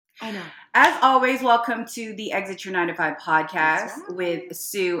I know. As always, welcome to the Exit Your 9 to 5 podcast right. with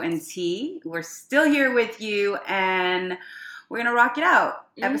Sue and T. We're still here with you, and we're going to rock it out.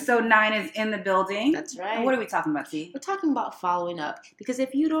 Episode 9 is in the building. That's right. And what are we talking about, T? We're talking about following up. Because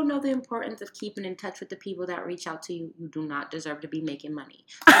if you don't know the importance of keeping in touch with the people that reach out to you, you do not deserve to be making money.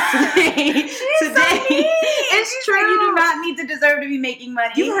 Today, it's true. You do not need to deserve to be making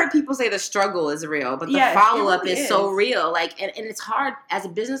money. You've heard people say the struggle is real, but the follow-up is so real. Like, and it's hard as a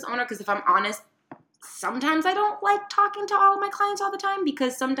business owner, because if I'm honest, sometimes I don't like talking to all of my clients all the time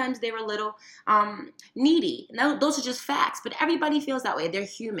because sometimes they're a little needy. No, those are just facts. But everybody feels that way. They're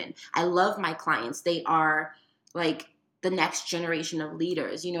human. I love my clients. They are like the next generation of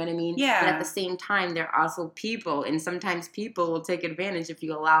leaders. You know what I mean? Yeah. But at the same time, they're also people. And sometimes people will take advantage if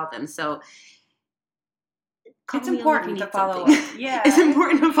you allow them. So it's important to follow up. Yeah. It's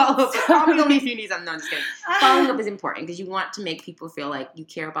important to follow up. Call me only if you need something. No, I'm just kidding. Following up is important because you want to make people feel like you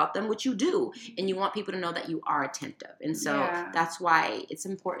care about them, which you do. And you want people to know that you are attentive. And so that's why it's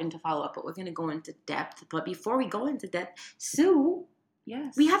important to follow up. But we're going to go into depth. But before we go into depth, Sue,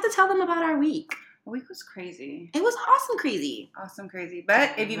 yes, we have to tell them about our week. Our week was crazy. It was awesome crazy. Awesome crazy.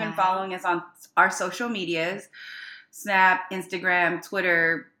 But if you've been following us on our social medias, Snap, Instagram,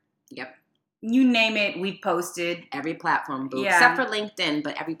 Twitter, you name it, we posted. Every platform, boo. Except for LinkedIn,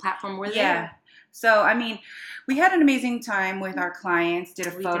 but every platform we're there. Yeah. So, I mean, we had an amazing time with our clients, did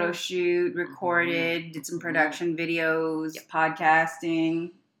a photo shoot, recorded, did some production videos,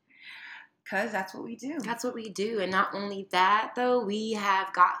 podcasting. Because that's what we do. That's what we do. And not only that, though, we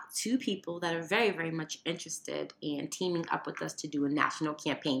have got 2 people that are very, very much interested in teaming up with us to do a national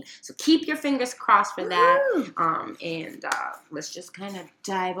campaign. So keep your fingers crossed for that. And let's just kind of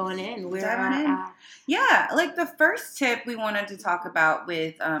dive on in. Yeah, like the first tip we wanted to talk about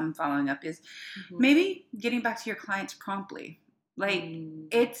with following up is maybe getting back to your clients promptly. Like,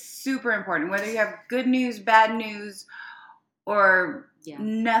 it's super important. Whether you have good news, bad news, or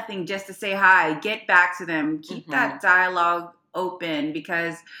nothing, just to say hi, get back to them, keep that dialogue open,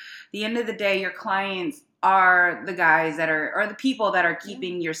 because at the end of the day, your clients are the guys that are, or the people that are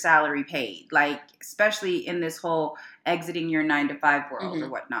keeping your salary paid, like, especially in this whole exiting your 9 to 5 world or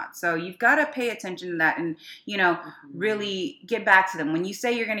whatnot. So you've got to pay attention to that and, you know, really get back to them. When you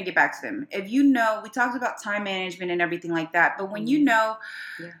say you're going to get back to them, if you know, we talked about time management and everything like that, but when you know,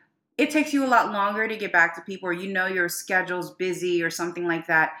 it takes you a lot longer to get back to people, or you know your schedule's busy or something like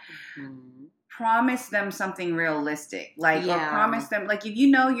that. Promise them something realistic. Like, or promise them, like, if you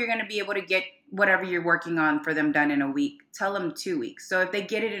know you're going to be able to get whatever you're working on for them done in a week, tell them 2 weeks. So if they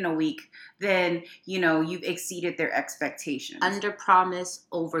get it in a week, then, you know, you've exceeded their expectations. Under promise,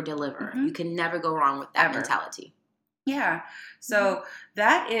 over deliver. You can never go wrong with that mentality. Yeah. So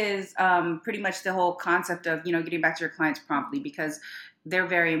that is pretty much the whole concept of, you know, getting back to your clients promptly, because they're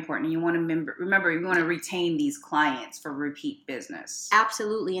very important. You want to remember, you want to retain these clients for repeat business.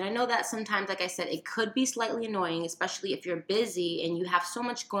 Absolutely. And I know that sometimes, like I said, it could be slightly annoying, especially if you're busy and you have so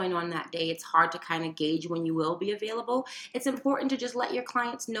much going on that day. It's hard to kind of gauge when you will be available. It's important to just let your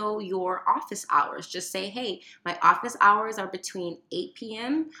clients know your office hours. Just say, hey, my office hours are between 8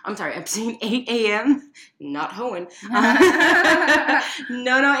 p.m. I'm sorry, between 8 a.m. Not hoeing.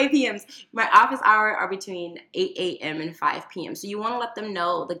 No, 8 p.m.s. My office hours are between 8 a.m. and 5 p.m. So you want to let them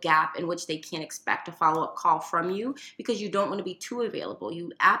know the gap in which they can expect a follow-up call from you, because you don't want to be too available.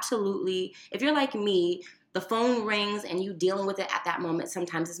 You absolutely, if you're like me, the phone rings and you dealing with it at that moment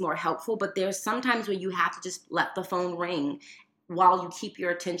sometimes is more helpful, but there's sometimes where you have to just let the phone ring while you keep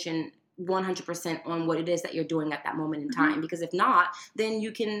your attention 100% on what it is that you're doing at that moment in time. Because if not, then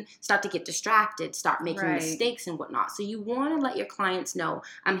you can start to get distracted, start making mistakes and whatnot. So you want to let your clients know,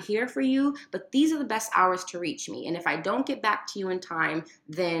 I'm here for you, but these are the best hours to reach me. And if I don't get back to you in time,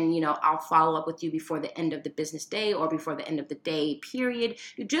 then, you know, I'll follow up with you before the end of the business day or before the end of the day period.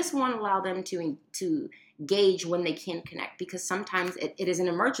 You just want to allow them to gauge when they can connect, because sometimes it is an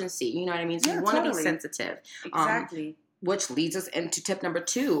emergency. You know what I mean? So you want to be sensitive. Exactly. Which leads us into tip number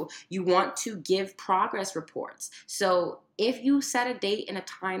 2. You want to give progress reports. So if you set a date and a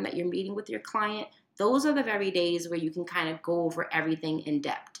time that you're meeting with your client, those are the very days where you can kind of go over everything in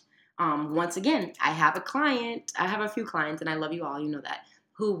depth. Once again, I have a few clients, and I love you all, you know that,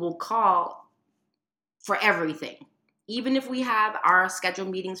 who will call for everything. Even if we have our scheduled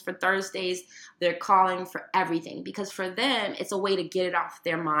meetings for Thursdays, they're calling for everything, because for them, it's a way to get it off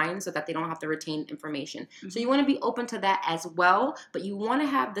their mind so that they don't have to retain information. So you want to be open to that as well, but you want to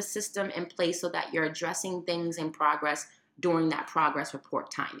have the system in place so that you're addressing things in progress during that progress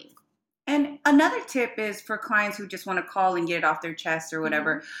report timing. And another tip is for clients who just want to call and get it off their chest or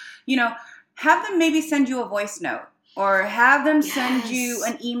whatever, you know, have them maybe send you a voice note. Or have them send you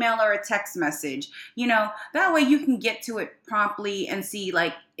an email or a text message. You know, that way you can get to it promptly and see,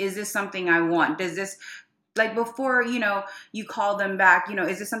 like, is this something I want? Does this, like, before, you know, you call them back, you know,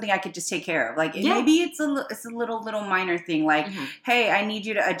 is this something I could just take care of? Like, maybe it's a little minor thing. Like, hey, I need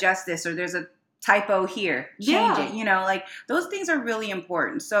you to adjust this, or there's a typo here, change it, you know, like, those things are really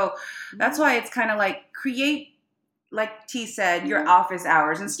important. So that's why it's kind of like, create, like T said, your office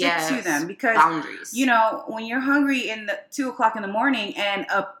hours and stick to them, because boundaries. You know, when you're hungry in the 2:00 in the morning and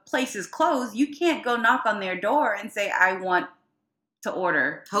a place is closed, you can't go knock on their door and say, I want to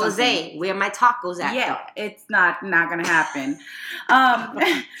order Jose, something. Where my tacos at? Yeah, it's not going to happen.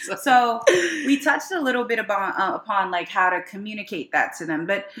 So we touched a little bit upon like how to communicate that to them,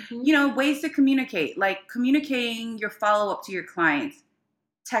 but you know, ways to communicate, like communicating your follow up to your clients.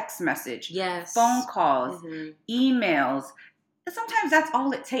 Text message, phone calls, emails. Sometimes that's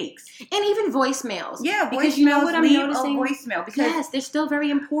all it takes. And even voicemails. Yeah, because you know what I'm noticing? Voicemail because yes, they're still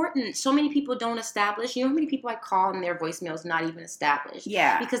very important. So many people don't establish. You know how many people I call and their voicemail's not even established?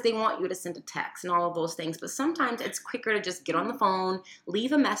 Yeah. Because they want you to send a text and all of those things. But sometimes it's quicker to just get on the phone,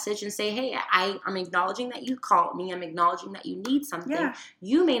 leave a message and say, hey, I'm acknowledging that you called me. I'm acknowledging that you need something. Yeah.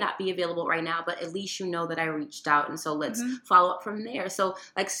 You may not be available right now, but at least you know that I reached out. And so let's follow up from there. So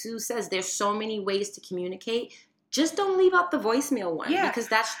like Sue says, there's so many ways to communicate. Just don't leave out the voicemail one because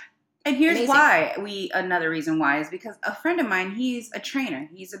that's and here's amazing. Why another reason why is because a friend of mine, he's a trainer.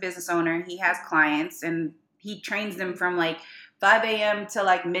 He's a business owner. He has clients and he trains them from like 5 a.m. to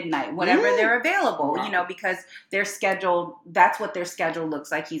like midnight, whenever they're available, you know, because they're scheduled. That's what their schedule looks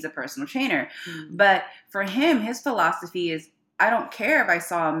like. He's a personal trainer. But for him, his philosophy is, I don't care if I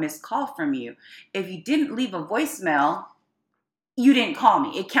saw a missed call from you. If you didn't leave a voicemail, you didn't call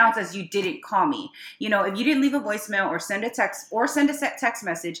me. It counts as you didn't call me. You know, if you didn't leave a voicemail or send a text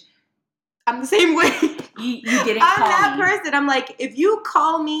message, I'm the same way. You didn't call me. I'm that person. I'm like, if you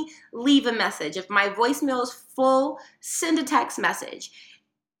call me, leave a message. If my voicemail is full, send a text message.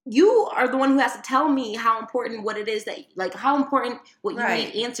 You are the one who has to tell me how important what it is that, like, how important what you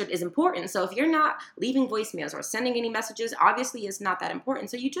need answered is important. So if you're not leaving voicemails or sending any messages, obviously it's not that important.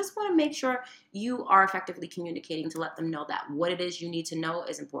 So you just want to make sure you are effectively communicating to let them know that what it is you need to know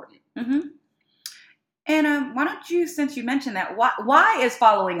is important. And why don't you, since you mentioned that, why is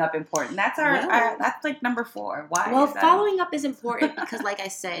following up important? That's that's like number 4. Why? Well, following up is important because, like I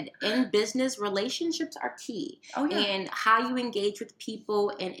said, in business, relationships are key. And how you engage with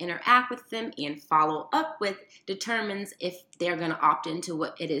people and interact with them and follow up with determines if they're going to opt into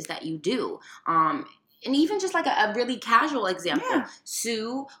what it is that you do. And even just like a really casual example,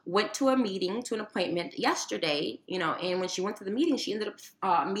 Sue went to an appointment yesterday, you know, and when she went to the meeting, she ended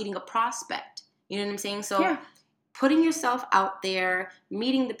up meeting a prospect. You know what I'm saying? So putting yourself out there,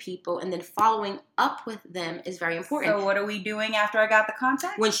 meeting the people, and then following up with them is very important. So what are we doing after I got the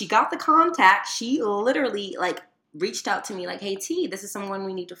contact? When she got the contact, she literally like reached out to me like, hey, T, this is someone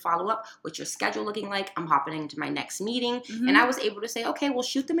we need to follow up. What's your schedule looking like? I'm hopping into my next meeting. And I was able to say, okay, we'll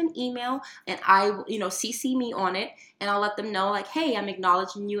shoot them an email and CC me on it. And I'll let them know like, hey, I'm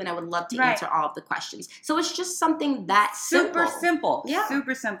acknowledging you and I would love to answer all of the questions. So it's just something that's super simple. Yeah.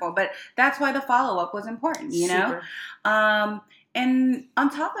 Super simple. But that's why the follow-up was important, you know? And on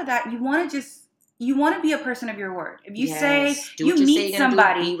top of that, you want to be a person of your word. If you say you meet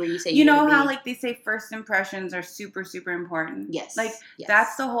somebody, you know how like they say first impressions are super, super important. Yes. Like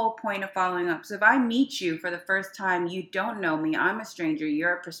that's the whole point of following up. So if I meet you for the first time, you don't know me, I'm a stranger,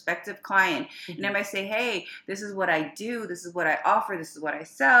 you're a prospective client. And if I say, hey, this is what I do, this is what I offer, this is what I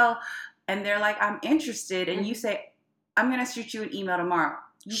sell. And they're like, I'm interested. And you say, I'm going to shoot you an email tomorrow.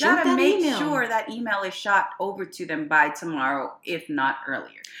 You got to make sure that email is shot over to them by tomorrow, if not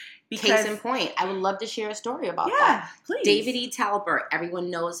earlier. Case in point, I would love to share a story about that. Please. David E. Talbert,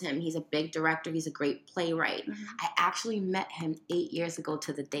 everyone knows him. He's a big director. He's a great playwright. I actually met him 8 years ago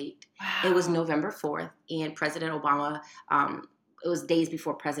to the date. Wow. It was November 4th, and President Obama, it was days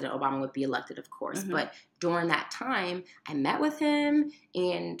before President Obama would be elected, of course. But during that time, I met with him,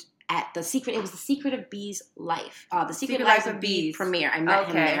 and at it was The Secret of Bees Life. The Secret Life of Bees premiere. I met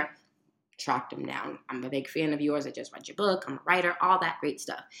him there. Tracked him down. I'm a big fan of yours. I just read your book. I'm a writer, all that great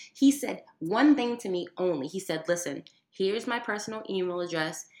stuff. He said one thing to me only. He said, listen, here's my personal email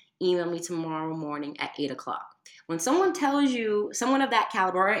address. Email me tomorrow morning at 8 o'clock. When someone tells you, someone of that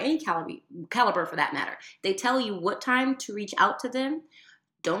caliber, or any caliber for that matter, they tell you what time to reach out to them,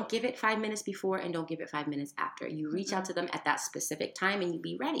 don't give it 5 minutes before and don't give it 5 minutes after. You reach out to them at that specific time and you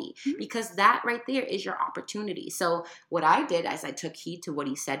be ready because that right there is your opportunity. So what I did is I took heed to what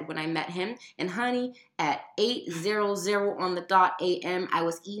he said when I met him. And honey, at 8:00 on the dot a.m., I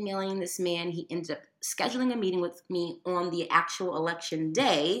was emailing this man. He ended up scheduling a meeting with me on the actual election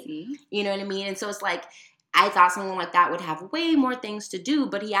day. See? You know what I mean? And so it's like, I thought someone like that would have way more things to do,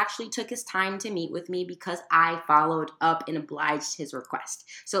 but he actually took his time to meet with me because I followed up and obliged his request.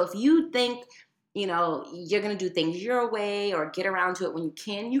 So if you think, you know, you're going to do things your way or get around to it when you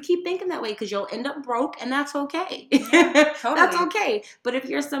can, you keep thinking that way because you'll end up broke, and that's okay. Yeah, totally. That's okay. But if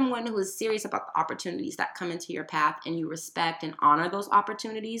you're someone who is serious about the opportunities that come into your path and you respect and honor those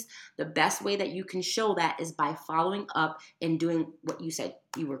opportunities, the best way that you can show that is by following up and doing what you said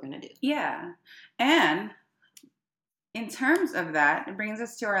you were going to do. Yeah. And in terms of that, it brings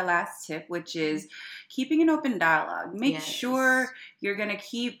us to our last tip, which is keeping an open dialogue. Make sure you're going to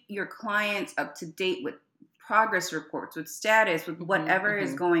keep your clients up to date with progress reports, with status, with whatever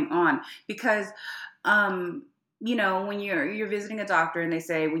is going on. Because, you know, when you're visiting a doctor and they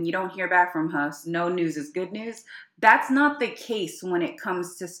say, when you don't hear back from us, no news is good news. That's not the case when it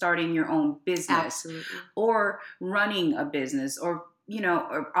comes to starting your own business or running a business or, you know,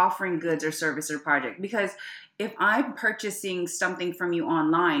 or offering goods or service or project. Because if I'm purchasing something from you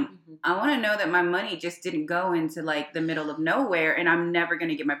online, I want to know that my money just didn't go into like the middle of nowhere and I'm never going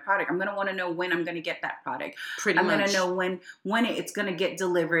to get my product. I'm going to want to know when I'm going to get that product. I'm going to know when it's going to get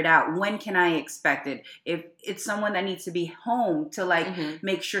delivered out. When can I expect it? If it's someone that needs to be home to like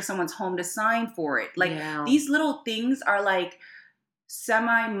make sure someone's home to sign for it. Like these little things are like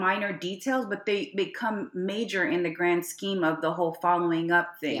semi-minor details, but they become major in the grand scheme of the whole following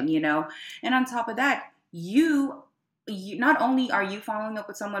up thing, you know? And on top of that, you not only are you following up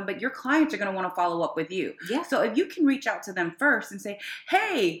with someone, but your clients are going to want to follow up with you. Yeah. So if you can reach out to them first and say,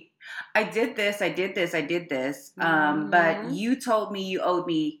 hey, I did this, but you told me you owed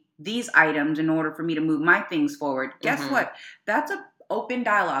me these items in order for me to move my things forward. Guess what? That's an open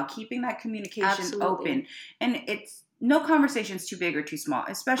dialogue, keeping that communication open. And it's no conversation's too big or too small,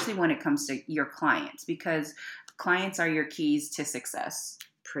 especially when it comes to your clients, because clients are your keys to success.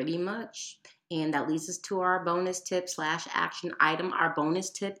 Pretty much. And that leads us to our bonus tip / action item. Our bonus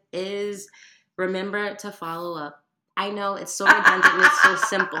tip is remember to follow up. I know it's so redundant and it's so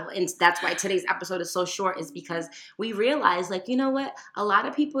simple. And that's why today's episode is so short, is because we realize, like, you know what? A lot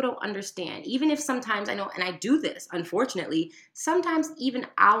of people don't understand. Even if sometimes I know, and I do this, unfortunately, sometimes even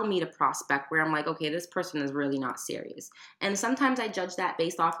I'll meet a prospect where I'm like, okay, this person is really not serious. And sometimes I judge that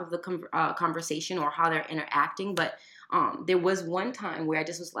based off of the conversation or how they're interacting. But there was one time where I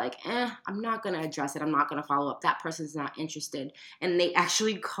just was like, I'm not going to address it. I'm not going to follow up. That person's not interested. And they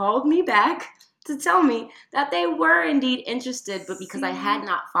actually called me back to tell me that they were indeed interested, but because I had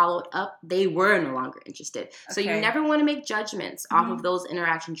not followed up, they were no longer interested. So you never want to make judgments off of those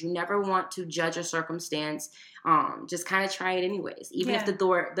interactions. You never want to judge a circumstance. Just kind of try it anyways. Even if the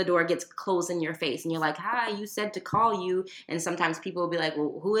door gets closed in your face and you're like, hi, you said to call you. And sometimes people will be like,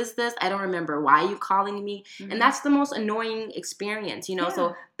 well, who is this? I don't remember. Why are you calling me? And that's the most annoying experience, you know?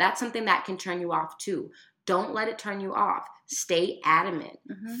 So that's something that can turn you off too. Don't let it turn you off. Stay adamant.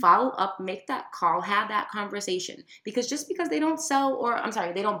 Follow up, make that call, have that conversation. Because just because they don't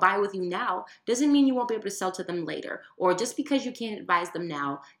they don't buy with you now, doesn't mean you won't be able to sell to them later. Or just because you can't advise them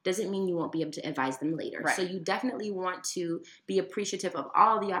now, doesn't mean you won't be able to advise them later. Right. So you definitely want to be appreciative of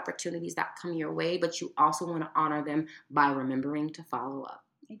all the opportunities that come your way, but you also want to honor them by remembering to follow up.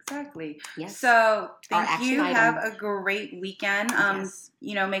 Exactly. Yes. So thank you. Have a great weekend.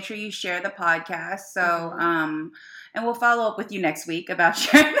 You know, make sure you share the podcast. So, and we'll follow up with you next week about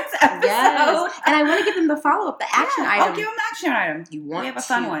sharing this episode. Yes. And I want to give them the follow-up, the action item. I'll give them the action item. We have a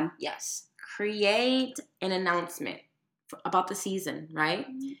fun one. Yes. Create an announcement about the season, right?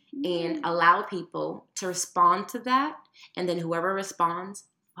 And allow people to respond to that. And then whoever responds,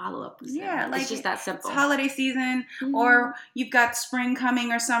 follow up with them. Like, it's just that simple. It's holiday season, or you've got spring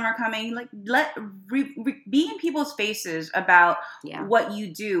coming or summer coming. Like, be in people's faces about what you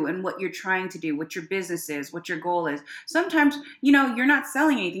do and what you're trying to do, what your business is, what your goal is. Sometimes, you know, you're not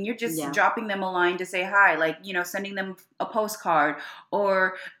selling anything. You're just dropping them a line to say hi, like, you know, sending them a postcard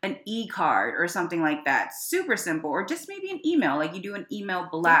or an e-card or something like that. Super simple. Or just maybe an email, like you do an email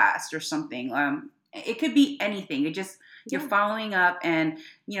blast or something. It could be anything. It just... You're following up and,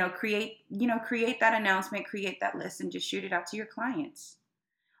 you know, create that announcement, create that list, and just shoot it out to your clients.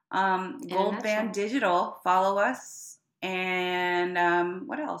 Gold Band Digital, follow us. And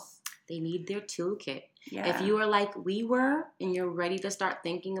what else? They need their toolkit. Yeah. If you are like we were and you're ready to start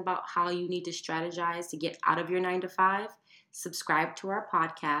thinking about how you need to strategize to get out of your 9 to 5, subscribe to our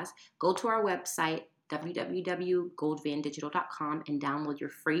podcast, go to our website, www.goldvandigital.com and download your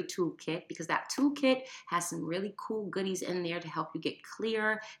free toolkit, because that toolkit has some really cool goodies in there to help you get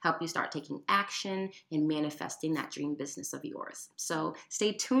clear, help you start taking action and manifesting that dream business of yours. So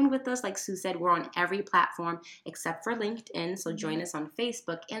stay tuned with us. Like Sue said, we're on every platform except for LinkedIn. So join us on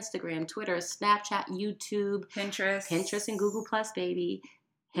Facebook, Instagram, Twitter, Snapchat, YouTube, Pinterest, and Google Plus, baby.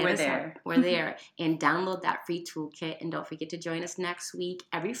 We're there. We're there. And download that free toolkit. And don't forget to join us next week,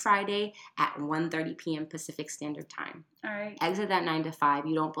 every Friday at 1:30 p.m. Pacific Standard Time. All right. Exit that 9 to 5.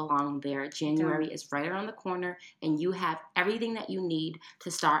 You don't belong there. January is right around the corner, and you have everything that you need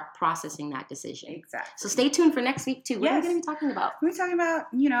to start processing that decision. Exactly. So stay tuned for next week, too. What are we going to be talking about? We're talking about,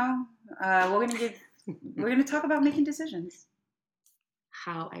 we're going to talk about making decisions.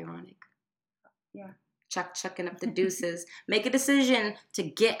 How ironic. Yeah. Chucking up the deuces. Make a decision to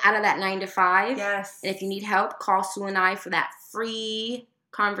get out of that 9 to 5. Yes. And if you need help, call Sue and I for that free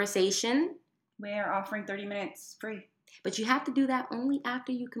conversation. We are offering 30 minutes free. But you have to do that only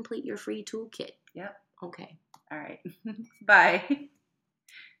after you complete your free toolkit. Yep. Okay. All right. Bye.